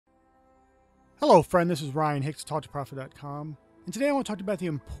Hello, friend. This is Ryan Hicks, TalkToProfit.com. And today I want to talk about the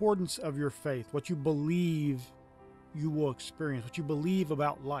importance of your faith, what you believe you will experience, what you believe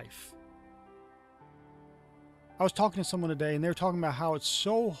about life. I was talking to someone today, and they were talking about how it's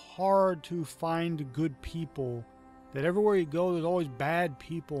so hard to find good people, that everywhere you go, there's always bad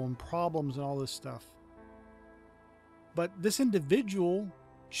people and problems and all this stuff. But this individual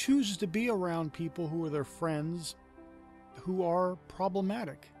chooses to be around people who are their friends who are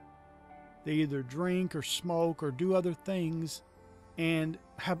problematic. They either drink or smoke or do other things and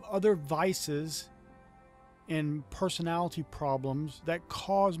have other vices and personality problems that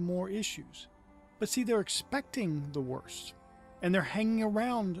cause more issues. But see, they're expecting the worst, and they're hanging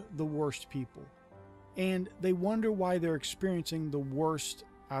around the worst people, and they wonder why they're experiencing the worst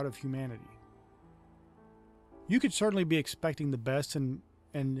out of humanity. You could certainly be expecting the best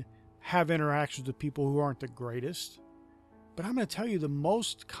and have interactions with people who aren't the greatest. But I'm going to tell you the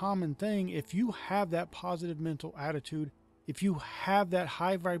most common thing, if you have that positive mental attitude, if you have that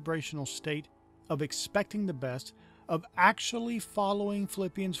high vibrational state of expecting the best, of actually following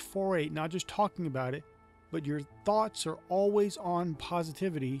Philippians 4:8, not just talking about it, but your thoughts are always on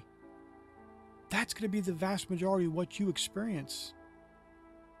positivity, that's going to be the vast majority of what you experience.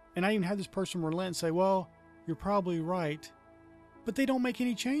 And I even had this person relent and say, well, you're probably right, but they don't make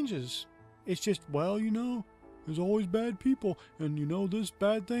any changes. It's just, well, there's always bad people, and this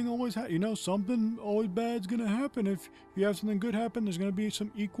bad thing always something always bad's gonna happen. If you have something good happen, there's gonna be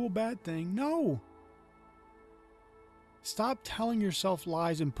some equal bad thing. No. Stop telling yourself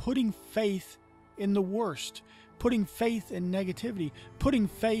lies and putting faith in the worst, putting faith in negativity, putting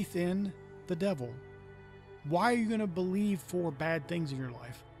faith in the devil. Why are you gonna believe for bad things in your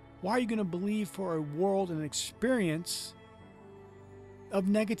life? Why are you gonna believe for a world and an experience of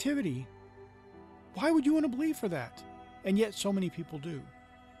negativity? Why would you want to believe for that? And yet so many people do.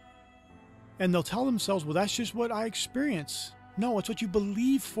 And they'll tell themselves, well, that's just what I experience. No, it's what you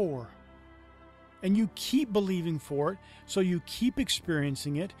believe for. And you keep believing for it, so you keep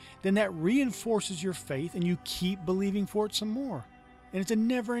experiencing it. Then that reinforces your faith, and you keep believing for it some more. And it's a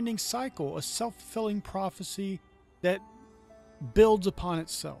never-ending cycle, a self-fulfilling prophecy that builds upon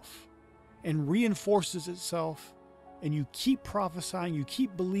itself and reinforces itself. And you keep prophesying, you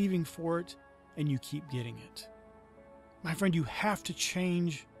keep believing for it, and you keep getting it. My friend, you have to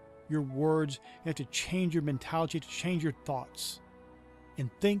change your words. You have to change your mentality, you have to change your thoughts. And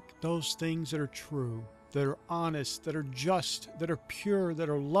think those things that are true, that are honest, that are just, that are pure, that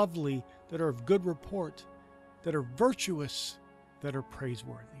are lovely, that are of good report, that are virtuous, that are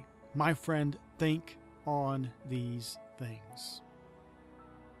praiseworthy. My friend, think on these things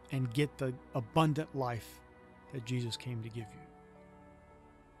and get the abundant life that Jesus came to give you.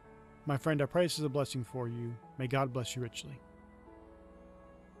 My friend, I pray this is a blessing for you. May God bless you richly.